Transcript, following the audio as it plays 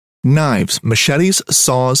Knives, machetes,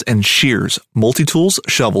 saws, and shears, multi-tools,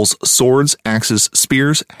 shovels, swords, axes,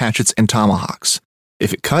 spears, hatchets, and tomahawks.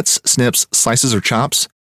 If it cuts, snips, slices, or chops,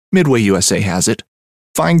 Midway USA has it.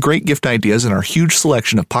 Find great gift ideas in our huge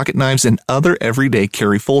selection of pocket knives and other everyday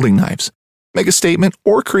carry folding knives. Make a statement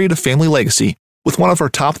or create a family legacy with one of our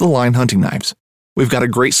top-of-the-line hunting knives. We've got a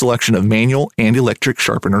great selection of manual and electric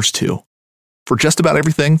sharpeners, too. For just about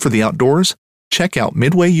everything for the outdoors, check out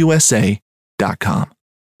MidwayUSA.com.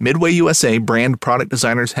 Midway USA brand product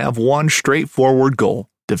designers have one straightforward goal: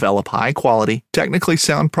 develop high-quality, technically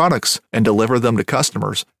sound products and deliver them to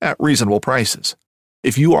customers at reasonable prices.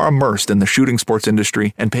 If you are immersed in the shooting sports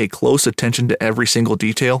industry and pay close attention to every single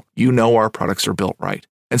detail, you know our products are built right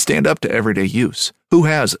and stand up to everyday use. Who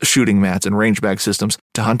has shooting mats and range bag systems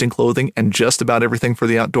to hunting clothing and just about everything for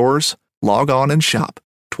the outdoors? Log on and shop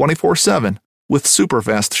 24/7 with super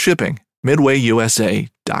fast shipping.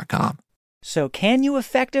 MidwayUSA.com. So can you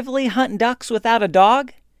effectively hunt ducks without a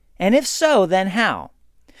dog? And if so, then how?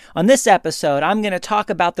 On this episode, I'm going to talk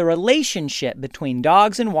about the relationship between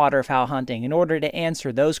dogs and waterfowl hunting in order to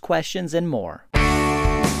answer those questions and more.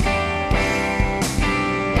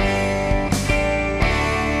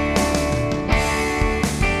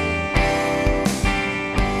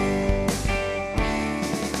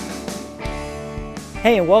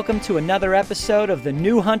 Hey, and welcome to another episode of The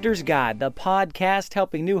New Hunter's Guide, the podcast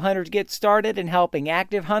helping new hunters get started and helping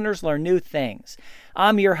active hunters learn new things.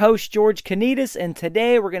 I'm your host, George Canitas, and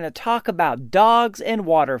today we're going to talk about dogs and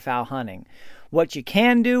waterfowl hunting. What you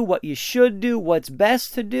can do, what you should do, what's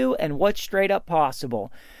best to do, and what's straight up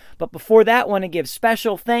possible. But before that, I want to give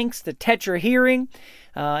special thanks to Tetra Hearing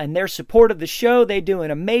and their support of the show. They do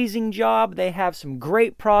an amazing job. They have some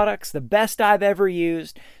great products, the best I've ever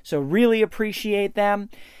used, so really appreciate them.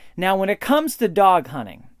 Now, when it comes to dog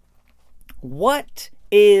hunting, what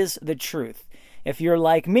is the truth? If you're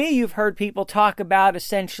like me, you've heard people talk about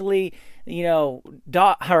essentially,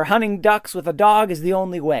 or hunting ducks with a dog is the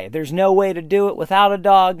only way. There's no way to do it without a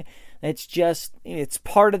dog. It's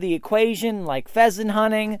part of the equation, like pheasant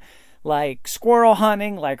hunting, like squirrel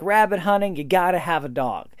hunting, like rabbit hunting. You gotta have a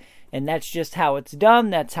dog. And that's just how it's done.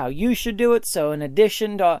 That's how you should do it. So in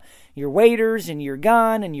addition to your waders and your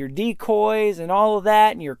gun and your decoys and all of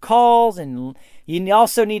that and your calls, and you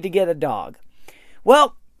also need to get a dog.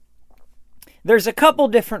 Well, there's a couple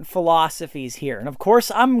different philosophies here. And of course,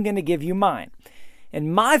 I'm going to give you mine.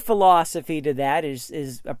 And my philosophy to that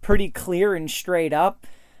is a pretty clear and straight up.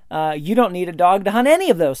 You don't need a dog to hunt any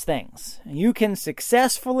of those things. You can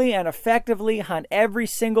successfully and effectively hunt every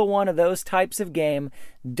single one of those types of game,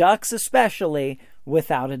 ducks especially,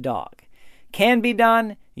 without a dog. Can be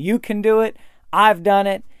done. You can do it. I've done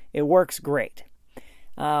it. It works great.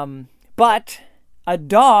 But a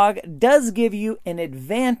dog does give you an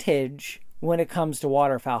advantage when it comes to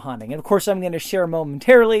waterfowl hunting. And of course, I'm going to share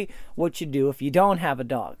momentarily what you do if you don't have a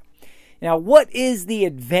dog. Now, what is the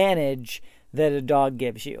advantage that a dog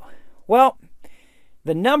gives you? Well,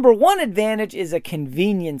 the number one advantage is a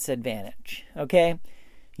convenience advantage, okay?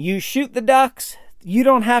 You shoot the ducks, you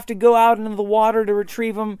don't have to go out into the water to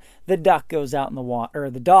retrieve them. The duck goes out in the water, or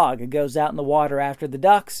the dog goes out in the water after the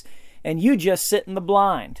ducks, and you just sit in the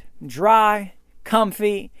blind, dry,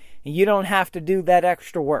 comfy, and you don't have to do that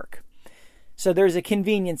extra work. So there's a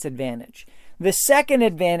convenience advantage. The second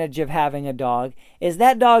advantage of having a dog is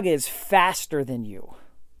that dog is faster than you.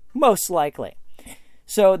 Most likely.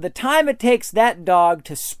 So the time it takes that dog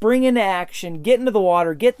to spring into action, get into the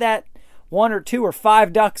water, get that 1 or 2 or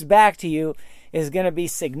 5 ducks back to you is going to be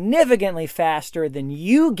significantly faster than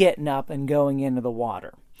you getting up and going into the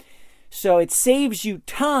water. So it saves you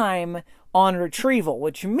time on retrieval,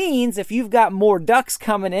 which means if you've got more ducks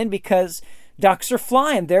coming in, because ducks are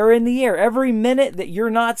flying, they're in the air. Every minute that you're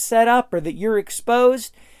not set up or that you're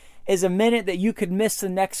exposed is a minute that you could miss the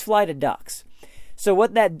next flight of ducks. So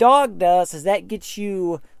what that dog does is that gets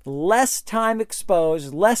you less time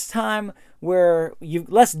exposed, less downtime where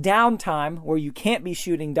you can't be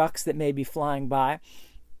shooting ducks that may be flying by.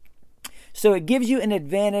 So it gives you an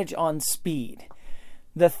advantage on speed.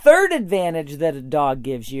 The third advantage that a dog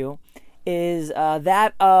gives you is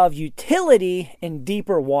that of utility in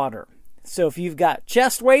deeper water. So if you've got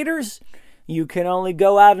chest waders, you can only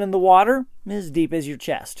go out in the water as deep as your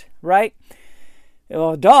chest, right?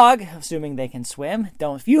 A dog, assuming they can swim,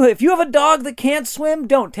 don't. If you have a dog that can't swim,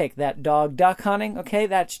 don't take that dog duck hunting. Okay,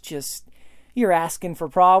 that's just, you're asking for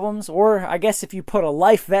problems. Or I guess if you put a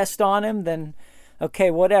life vest on him, then okay,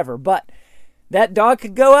 whatever. But that dog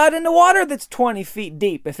could go out in the water that's 20 feet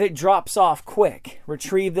deep. If it drops off quick,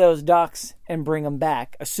 retrieve those ducks and bring them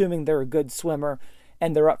back, assuming they're a good swimmer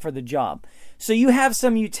and they're up for the job. So you have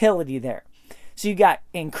some utility there. So you got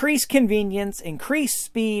increased convenience, increased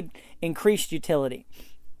speed, increased utility.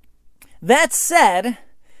 That said,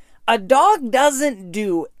 a dog doesn't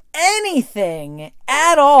do anything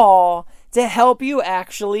at all to help you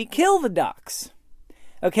actually kill the ducks.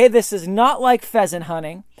 Okay, this is not like pheasant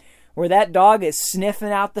hunting, where that dog is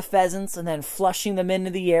sniffing out the pheasants and then flushing them into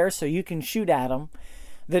the air so you can shoot at them.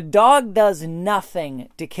 The dog does nothing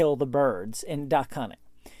to kill the birds in duck hunting.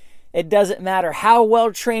 It doesn't matter how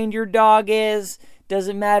well trained your dog is,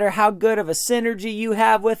 doesn't matter how good of a synergy you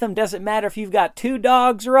have with them, doesn't matter if you've got 2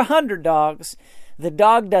 dogs or 100 dogs. The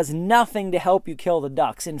dog does nothing to help you kill the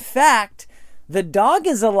ducks. In fact, the dog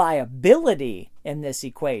is a liability in this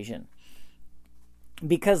equation,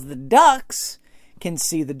 because the ducks can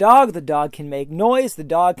see the dog can make noise, the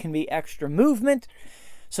dog can be extra movement.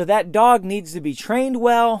 So that dog needs to be trained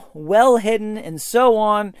well hidden, and so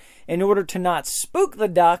on, in order to not spook the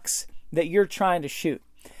ducks that you're trying to shoot.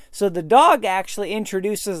 So the dog actually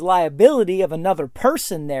introduces liability of another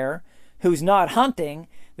person there who's not hunting,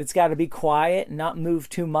 that's got to be quiet and not move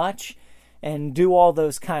too much and do all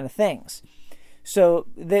those kind of things. So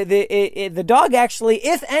the dog actually,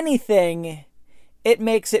 if anything, it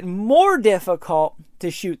makes it more difficult to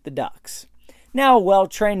shoot the ducks. Now, a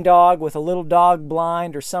well-trained dog with a little dog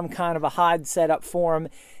blind or some kind of a hide set up for him,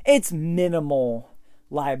 it's minimal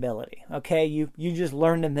liability. Okay, you just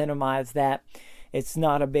learn to minimize that. It's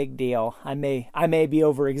not a big deal. I may be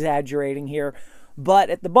over-exaggerating here, but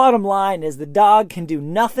at the bottom line is the dog can do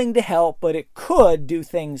nothing to help, but it could do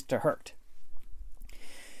things to hurt.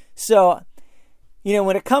 So,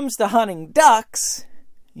 when it comes to hunting ducks,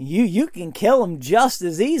 you can kill them just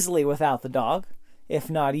as easily without the dog, if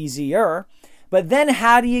not easier. But then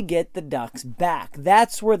how do you get the ducks back?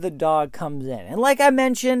 That's where the dog comes in. And like I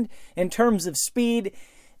mentioned, in terms of speed,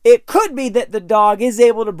 it could be that the dog is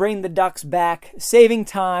able to bring the ducks back, saving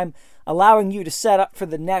time, allowing you to set up for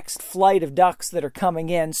the next flight of ducks that are coming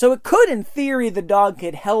in. So it could, in theory, the dog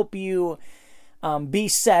could help you be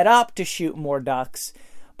set up to shoot more ducks.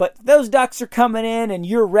 But those ducks are coming in and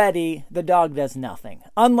you're ready, the dog does nothing.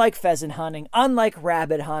 Unlike pheasant hunting, unlike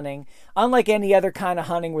rabbit hunting, unlike any other kind of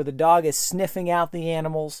hunting where the dog is sniffing out the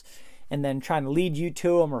animals and then trying to lead you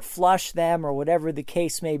to them or flush them or whatever the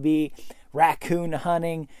case may be, raccoon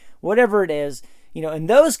hunting, whatever it is, in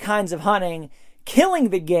those kinds of hunting, killing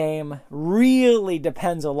the game really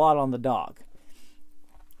depends a lot on the dog.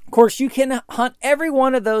 Of course, you can hunt every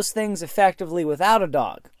one of those things effectively without a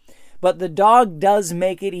dog. But the dog does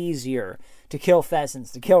make it easier to kill pheasants,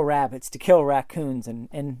 to kill rabbits, to kill raccoons,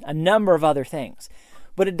 and a number of other things.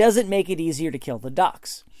 But it doesn't make it easier to kill the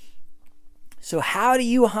ducks. So how do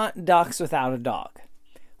you hunt ducks without a dog?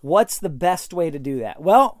 What's the best way to do that?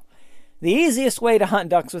 Well, the easiest way to hunt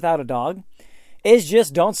ducks without a dog is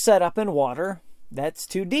just don't set up in water that's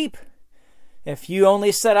too deep. If you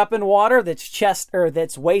only set up in water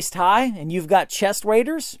that's waist high and you've got chest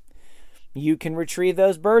waders, you can retrieve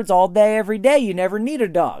those birds all day, every day. You never need a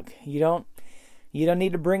dog. You don't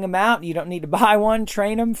need to bring them out. You don't need to buy one,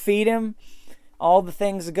 train them, feed them, all the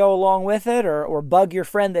things that go along with it, or bug your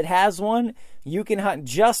friend that has one. You can hunt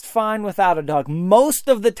just fine without a dog. Most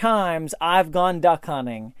of the times I've gone duck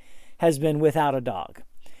hunting has been without a dog.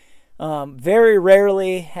 Very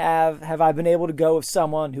rarely have I been able to go with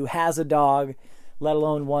someone who has a dog, let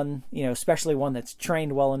alone one, especially one that's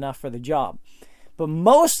trained well enough for the job. But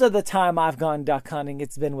most of the time I've gone duck hunting,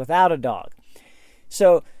 it's been without a dog.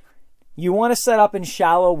 So you want to set up in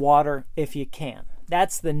shallow water if you can.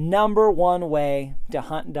 That's the number one way to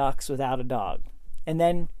hunt ducks without a dog. And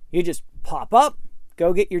then you just pop up,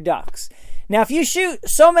 go get your ducks. Now, if you shoot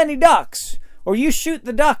so many ducks, or you shoot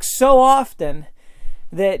the ducks so often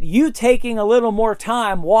that you taking a little more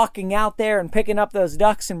time walking out there and picking up those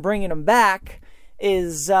ducks and bringing them back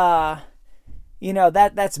is...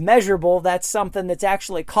 that's measurable. That's something that's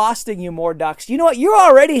actually costing you more ducks. You know what? You're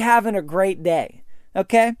already having a great day.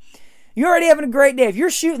 Okay? You're already having a great day. If you're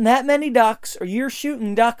shooting that many ducks or you're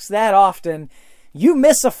shooting ducks that often, you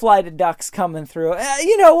miss a flight of ducks coming through.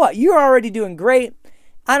 You know what? You're already doing great.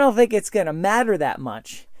 I don't think it's going to matter that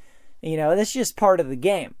much. That's just part of the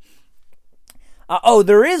game.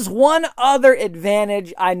 There is one other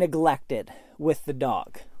advantage I neglected with the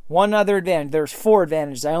dog. One other advantage. There's 4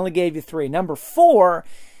 advantages. I only gave you 3. Number 4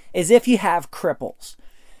 is if you have cripples.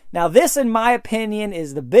 Now, this, in my opinion,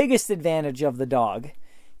 is the biggest advantage of the dog.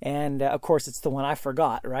 And, of course, it's the one I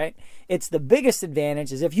forgot, right? It's the biggest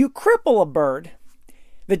advantage is if you cripple a bird,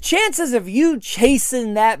 the chances of you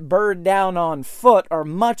chasing that bird down on foot are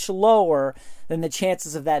much lower than the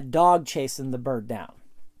chances of that dog chasing the bird down.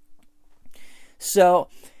 So...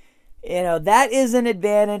 That is an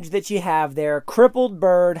advantage that you have there. Crippled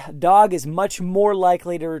bird, dog is much more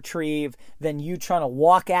likely to retrieve than you trying to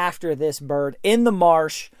walk after this bird in the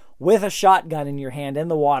marsh with a shotgun in your hand in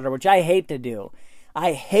the water, which I hate to do.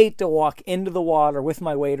 I hate to walk into the water with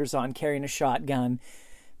my waders on carrying a shotgun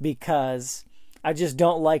because I just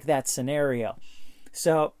don't like that scenario.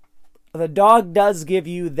 So the dog does give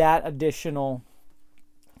you that additional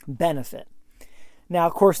benefit. Now,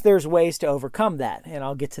 of course, there's ways to overcome that, and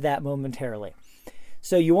I'll get to that momentarily.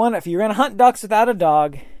 So if you're going to hunt ducks without a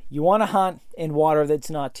dog, you want to hunt in water that's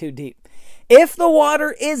not too deep. If the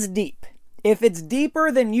water is deep, if it's deeper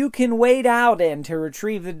than you can wade out in to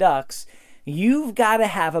retrieve the ducks, you've got to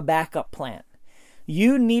have a backup plan.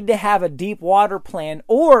 You need to have a deep water plan,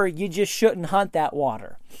 or you just shouldn't hunt that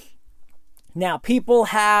water. Now, people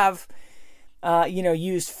have,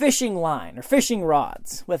 used fishing line or fishing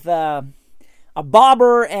rods with a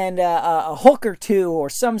bobber and a hook or two, or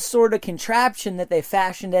some sort of contraption that they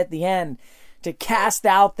fashioned at the end to cast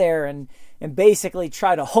out there and basically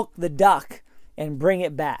try to hook the duck and bring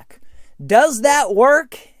it back. Does that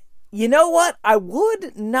work? You know what? I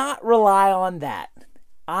would not rely on that.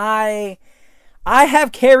 I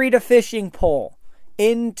have carried a fishing pole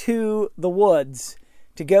into the woods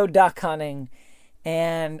to go duck hunting,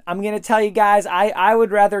 and I'm going to tell you guys, I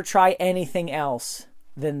would rather try anything else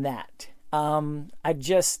than that.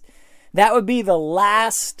 That would be the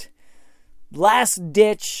last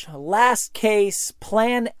ditch, last case,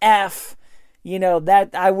 plan F, that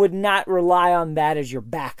I would not rely on that as your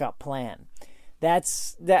backup plan.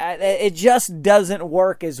 It just doesn't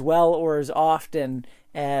work as well or as often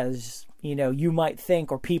as, you might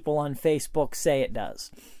think or people on Facebook say it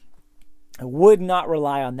does. I would not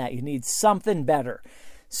rely on that. You need something better.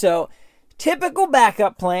 So, typical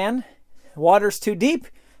backup plan, water's too deep,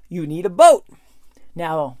 you need a boat.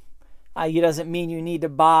 Now, it doesn't mean you need to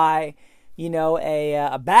buy,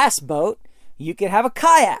 a bass boat. You could have a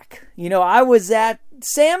kayak. I was at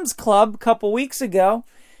Sam's Club a couple weeks ago.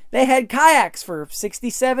 They had kayaks for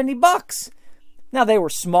 $60-$70. Now, they were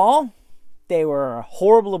small. They were a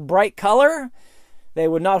horrible bright color. They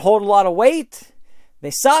would not hold a lot of weight.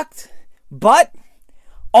 They sucked. But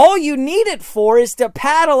all you need it for is to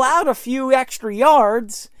paddle out a few extra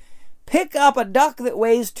yards, pick up a duck that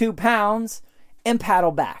weighs 2 pounds, and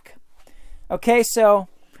paddle back. Okay, so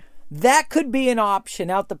that could be an option.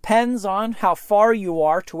 Now, it depends on how far you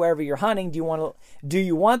are to wherever you're hunting. Do you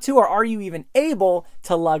want to, or are you even able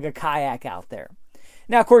to lug a kayak out there?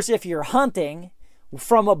 Now, of course, if you're hunting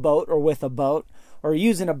from a boat or with a boat, or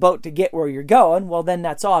using a boat to get where you're going, well, then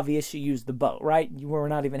that's obvious you use the boat, right? We're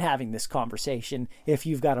not even having this conversation if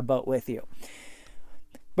you've got a boat with you.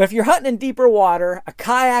 But if you're hunting in deeper water, a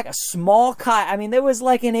kayak, a small kayak, there was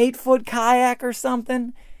like an 8-foot kayak or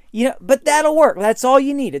something, but that'll work. That's all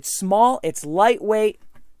you need. It's small, it's lightweight.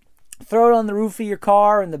 Throw it on the roof of your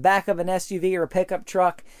car, in the back of an SUV or a pickup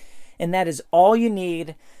truck, and that is all you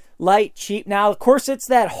need. Light, cheap. Now, of course, it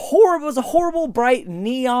was a horrible bright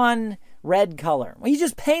neon red color. Well, you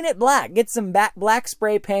just paint it black. Get some black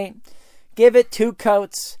spray paint. Give it 2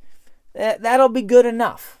 coats. That'll be good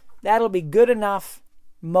enough. That'll be good enough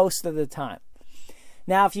most of the time.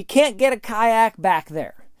 Now, if you can't get a kayak back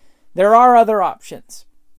there are other options.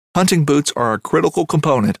 Hunting boots are a critical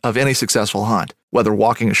component of any successful hunt. Whether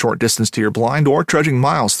walking a short distance to your blind or trudging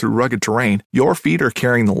miles through rugged terrain, your feet are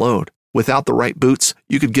carrying the load. Without the right boots,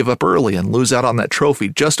 you could give up early and lose out on that trophy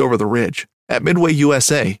just over the ridge. At Midway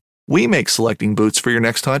USA, we make selecting boots for your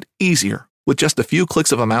next hunt easier. With just a few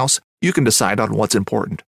clicks of a mouse, you can decide on what's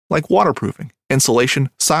important, like waterproofing, insulation,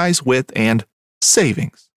 size, width, and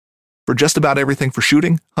savings. For just about everything for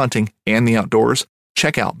shooting, hunting, and the outdoors,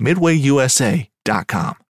 check out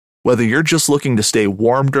MidwayUSA.com. Whether you're just looking to stay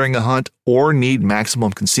warm during a hunt or need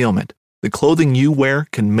maximum concealment, the clothing you wear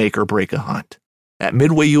can make or break a hunt. At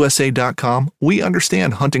MidwayUSA.com, we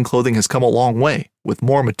understand hunting clothing has come a long way with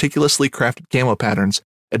more meticulously crafted camo patterns,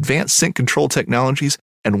 advanced scent control technologies,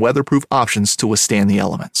 and weatherproof options to withstand the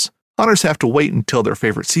elements. Hunters have to wait until their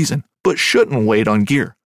favorite season, but shouldn't wait on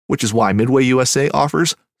gear, which is why Midway USA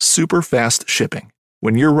offers super fast shipping.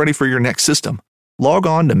 When you're ready for your next system, log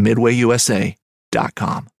on to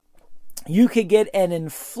MidwayUSA.com. You could get an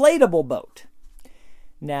inflatable boat.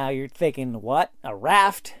 Now you're thinking, what? A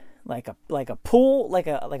raft? Like a pool? Like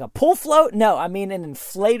a pool float? No, I mean an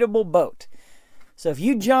inflatable boat. So if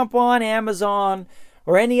you jump on Amazon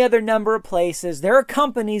or any other number of places, there are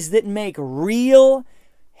companies that make real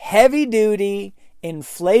heavy-duty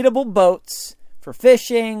inflatable boats for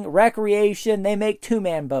fishing, recreation. They make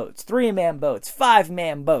 2-man boats, 3-man boats,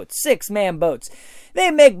 5-man boats, 6-man boats.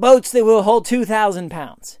 They make boats that will hold 2,000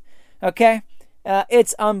 pounds. Okay?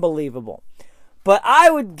 It's unbelievable. But I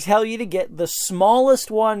would tell you to get the smallest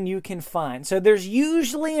one you can find. So there's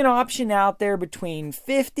usually an option out there between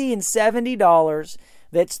 $50 and $70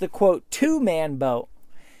 that's the, quote, 2-man boat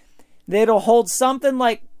that'll hold something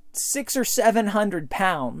like 600 or 700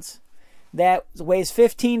 pounds. That weighs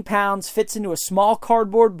 15 pounds, fits into a small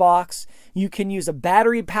cardboard box. You can use a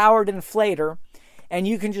battery-powered inflator, and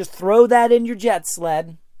you can just throw that in your jet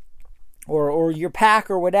sled or your pack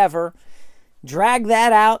or whatever, drag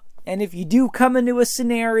that out. And if you do come into a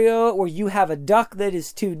scenario where you have a duck that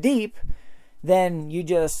is too deep, then you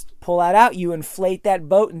just pull that out. You inflate that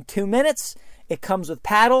boat in 2 minutes. It comes with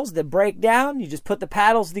paddles that break down. You just put the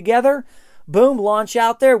paddles together. Boom, launch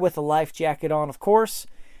out there with a life jacket on, of course.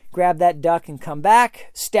 Grab that duck and come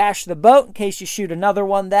back. Stash the boat in case you shoot another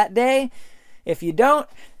one that day. If you don't,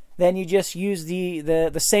 then you just use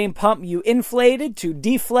the same pump you inflated to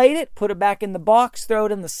deflate it, put it back in the box, throw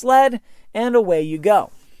it in the sled, and away you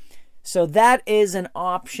go. So that is an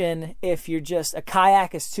option if you're just, a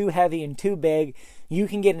kayak is too heavy and too big. You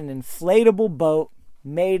can get an inflatable boat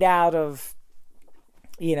made out of,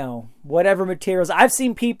 whatever materials. I've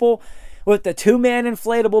seen people with the 2-man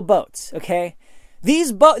inflatable boats, okay?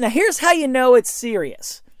 These boats, now here's how you know it's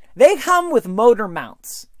serious. They come with motor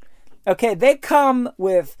mounts, okay? They come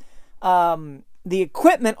with the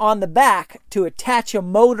equipment on the back to attach a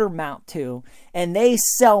motor mount to, and they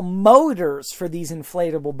sell motors for these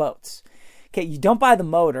inflatable boats. Okay, you don't buy the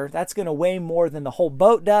motor. That's going to weigh more than the whole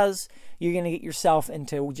boat does. You're going to get yourself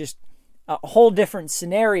into just a whole different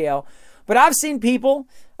scenario. But I've seen people,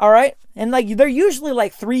 all right, and they're usually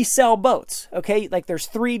like 3-cell boats, okay? Like there's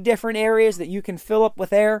 3 different areas that you can fill up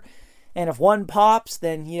with air, and if one pops,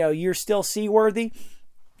 then, you're still seaworthy.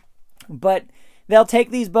 But they'll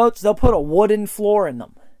take these boats, they'll put a wooden floor in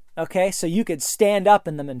them, okay? So you could stand up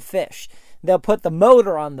in them and fish. They'll put the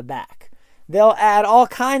motor on the back. They'll add all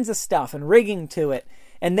kinds of stuff and rigging to it,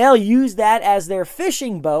 and they'll use that as their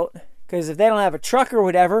fishing boat, because if they don't have a truck or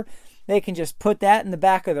whatever, they can just put that in the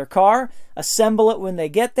back of their car, assemble it when they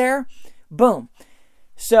get there, boom.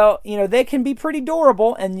 So, they can be pretty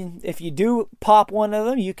durable, and if you do pop one of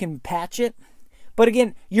them, you can patch it. But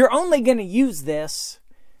again, you're only going to use this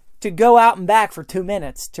to go out and back for 2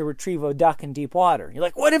 minutes to retrieve a duck in deep water. You're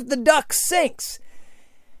like, what if the duck sinks?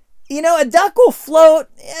 A duck will float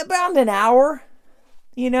about an hour.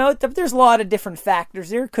 There's a lot of different factors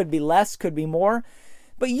there. Could be less, could be more.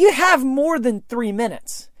 But you have more than 3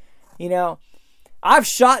 minutes. I've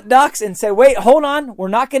shot ducks and said, wait, hold on. We're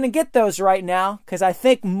not going to get those right now because I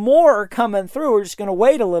think more are coming through. We're just going to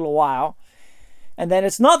wait a little while. And then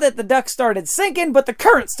it's not that the duck started sinking, but the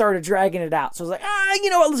current started dragging it out. So it's like, you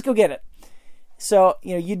know what, let's go get it. So,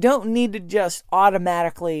 you don't need to just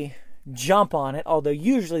automatically jump on it, although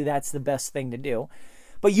usually that's the best thing to do.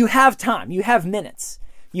 But you have time. You have minutes.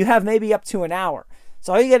 You have maybe up to an hour.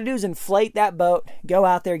 So all you got to do is inflate that boat, go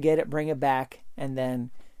out there, get it, bring it back, and then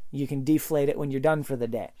you can deflate it when you're done for the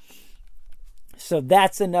day. So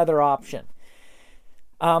that's another option.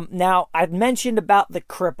 Now, I've mentioned about the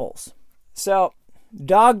cripples. So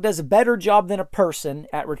dog does a better job than a person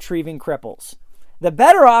at retrieving cripples. The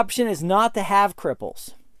better option is not to have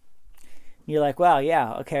cripples. You're like, well,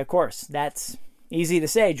 yeah, okay, of course. That's easy to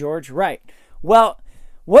say, George. Right. Well,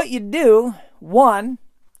 what you do, one,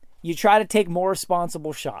 you try to take more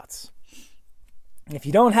responsible shots. If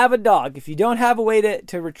you don't have a dog, if you don't have a way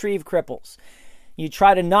to retrieve cripples, you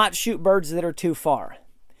try to not shoot birds that are too far.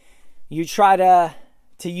 You try to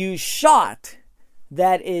use shot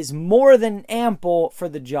that is more than ample for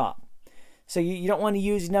the job. So you don't want to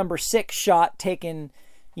use number 6 shot taking,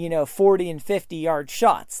 40 and 50 yard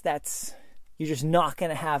shots. You're just not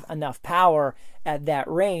going to have enough power at that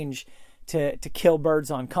range to kill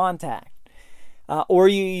birds on contact. Or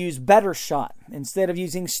you use better shot. Instead of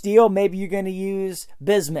using steel, maybe you're going to use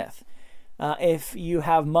bismuth. If you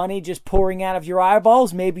have money just pouring out of your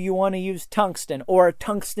eyeballs, maybe you want to use tungsten or a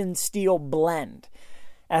tungsten steel blend.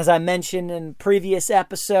 As I mentioned in a previous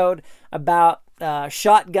episode about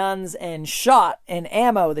shotguns and shot and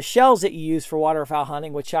ammo, the shells that you use for waterfowl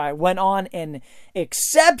hunting, which I went on in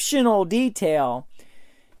exceptional detail,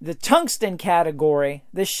 the tungsten category,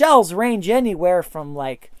 the shells range anywhere from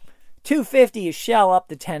like $2.50 a shell up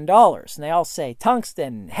to $10. And they all say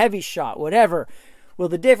tungsten, heavy shot, whatever. Well,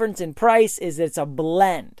 the difference in price is it's a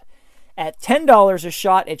blend. At $10 a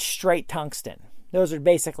shot, it's straight tungsten. Those are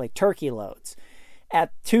basically turkey loads.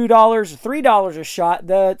 At $2 or $3 a shot,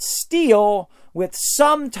 the steel with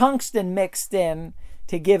some tungsten mixed in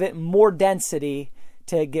to give it more density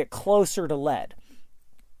to get closer to lead.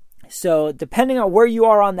 So depending on where you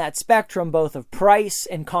are on that spectrum, both of price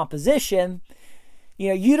and composition,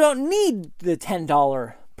 You don't need the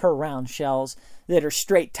 $10 per round shells that are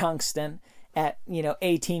straight tungsten at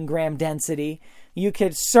 18 gram density. You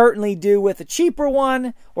could certainly do with a cheaper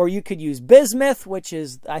one, or you could use bismuth, which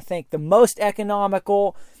is, I think, the most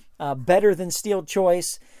economical, better than steel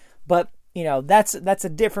choice. But that's a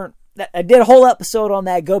different. I did a whole episode on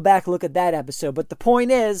that. Go back, look at that episode. But the point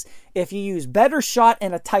is, if you use better shot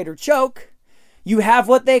and a tighter choke, you have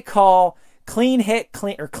what they call clean hit,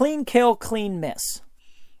 clean kill, clean miss.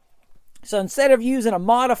 So instead of using a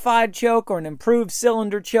modified choke or an improved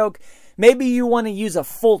cylinder choke, maybe you want to use a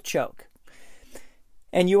full choke.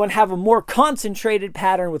 And you want to have a more concentrated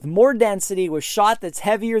pattern with more density, with shot that's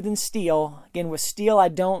heavier than steel. Again, with steel, I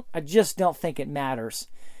just don't think it matters.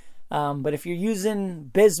 But if you're using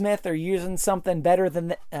bismuth or using something better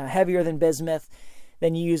than heavier than bismuth,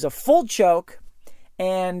 then you use a full choke,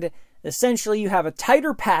 and essentially you have a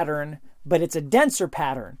tighter pattern, but it's a denser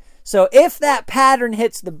pattern. So if that pattern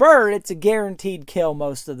hits the bird, it's a guaranteed kill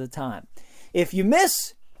most of the time. If you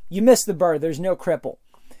miss the bird. There's no cripple.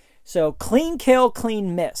 So clean kill,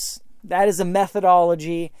 clean miss. That is a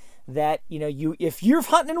methodology that, if you're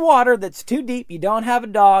hunting in water that's too deep, you don't have a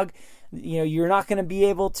dog, you're not going to be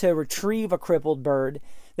able to retrieve a crippled bird,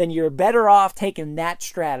 then you're better off taking that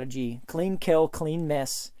strategy. Clean kill, clean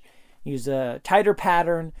miss. Use a tighter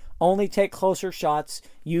pattern, only take closer shots,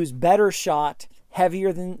 use better shot,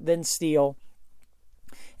 heavier than steel.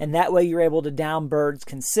 And that way you're able to down birds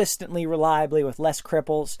consistently, reliably, with less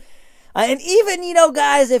cripples. And even,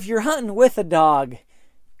 guys, if you're hunting with a dog,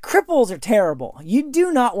 cripples are terrible. You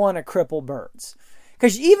do not want to cripple birds.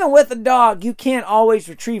 Because even with a dog, you can't always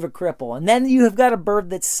retrieve a cripple. And then you have got a bird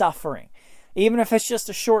that's suffering, even if it's just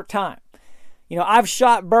a short time. I've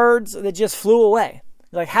shot birds that just flew away.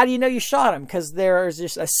 Like, how do you know you shot them? Because there's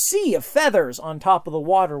just a sea of feathers on top of the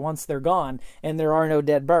water once they're gone, and there are no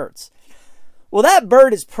dead birds. Well, that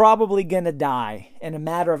bird is probably going to die in a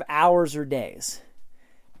matter of hours or days.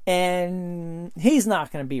 And he's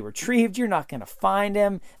not going to be retrieved. You're not going to find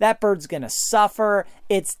him. That bird's going to suffer.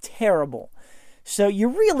 It's terrible. So you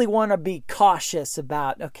really want to be cautious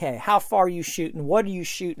about, okay, how far are you shooting? What are you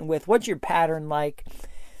shooting with? What's your pattern like?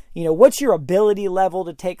 What's your ability level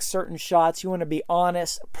to take certain shots? You want to be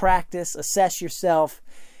honest, practice, assess yourself,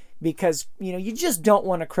 because, you just don't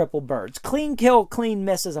want to cripple birds. Clean kill, clean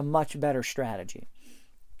miss is a much better strategy.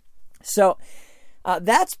 So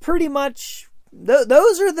that's pretty much...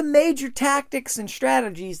 Those are the major tactics and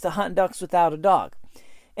strategies to hunt ducks without a dog.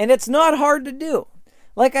 And it's not hard to do.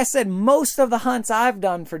 Like I said, most of the hunts I've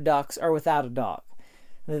done for ducks are without a dog.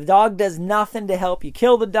 The dog does nothing to help you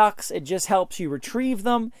kill the ducks. It just helps you retrieve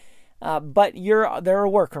them. But there are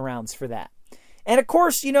workarounds for that. And of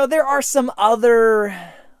course, there are some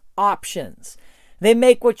other options. They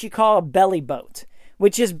make what you call a belly boat,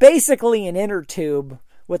 which is basically an inner tube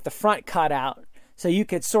with the front cut out. So you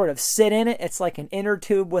could sort of sit in it. It's like an inner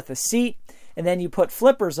tube with a seat. And then you put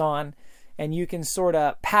flippers on and you can sort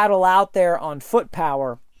of paddle out there on foot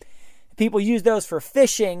power. People use those for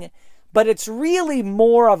fishing, but it's really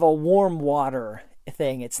more of a warm water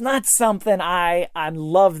thing. It's not something I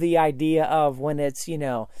love the idea of when it's,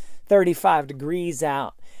 35 degrees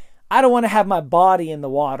out. I don't want to have my body in the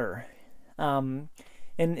water. And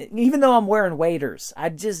even though I'm wearing waders, I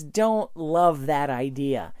just don't love that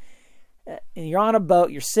idea. And you're on a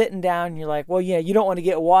boat, you're sitting down, and you're like, well, you don't want to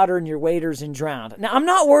get water in your waders and drown. Now, I'm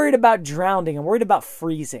not worried about drowning. I'm worried about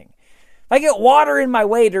freezing. If I get water in my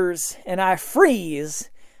waders and I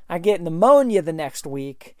freeze, I get pneumonia the next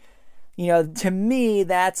week. To me,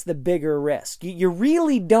 that's the bigger risk. You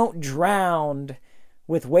really don't drown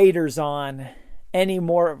with waders on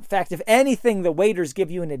anymore. In fact, if anything, the waders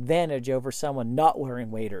give you an advantage over someone not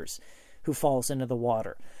wearing waders who falls into the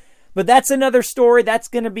water. But that's another story. That's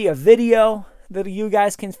going to be a video that you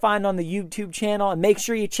guys can find on the YouTube channel. And make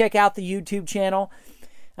sure you check out the YouTube channel,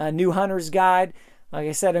 New Hunter's Guide. Like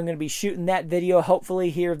I said, I'm going to be shooting that video hopefully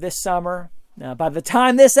here this summer. By the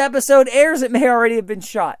time this episode airs, it may already have been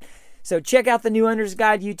shot. So check out the New Hunter's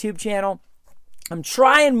Guide YouTube channel. I'm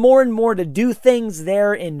trying more and more to do things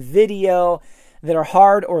there in video that are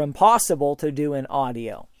hard or impossible to do in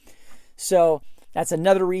audio. So that's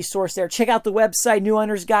another resource there. Check out the website,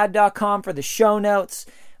 newhuntersguide.com, for the show notes.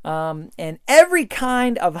 And every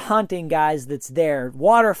kind of hunting, guys, that's there.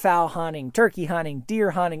 Waterfowl hunting, turkey hunting,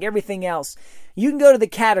 deer hunting, everything else. You can go to the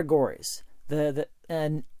categories.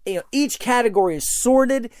 Each category is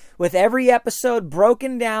sorted with every episode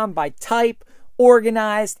broken down by type,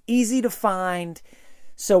 organized, easy to find.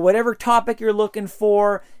 So whatever topic you're looking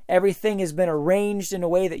for, everything has been arranged in a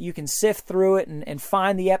way that you can sift through it and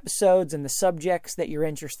find the episodes and the subjects that you're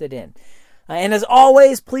interested in. And as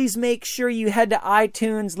always, please make sure you head to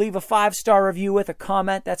iTunes, leave a 5-star review with a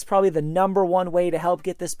comment. That's probably the number one way to help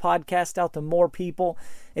get this podcast out to more people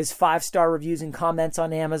is 5-star reviews and comments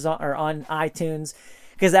on Amazon or on iTunes,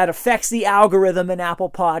 because that affects the algorithm in Apple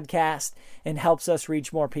Podcast and helps us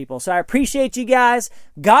reach more people. So I appreciate you guys.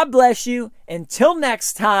 God bless you. Until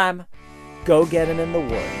next time, go get them in the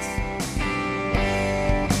woods.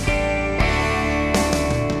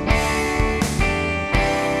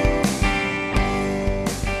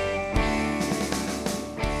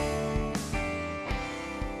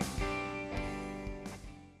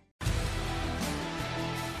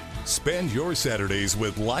 Spend your Saturdays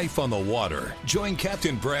with life on the water. Join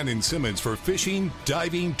Captain Brandon Simmons for fishing,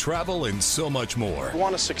 diving, travel, and so much more. You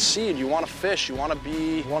want to succeed, you want to fish, you want to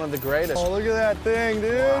be one of the greatest. Oh, look at that thing,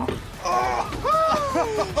 dude. Wow.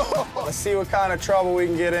 Oh. Let's see what kind of trouble we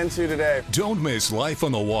can get into today. Don't miss Life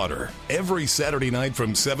on the Water every Saturday night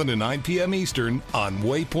from 7 to 9 p.m. Eastern on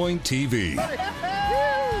Waypoint TV.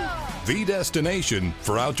 The destination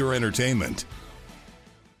for outdoor entertainment.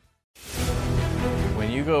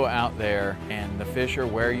 When you go out there and the fish are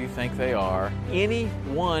where you think they are, any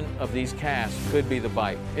one of these casts could be the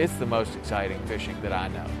bite. It's the most exciting fishing that I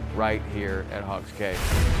know, right here at Hawks Cave.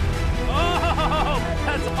 Oh,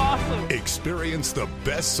 that's awesome. Experience the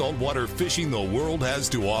best saltwater fishing the world has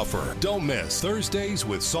to offer. Don't miss Thursdays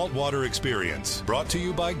with Saltwater Experience, brought to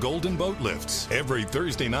you by Golden Boat Lifts, every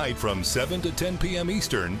Thursday night from 7 to 10 p.m.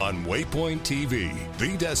 Eastern on Waypoint TV,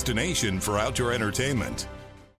 the destination for outdoor entertainment.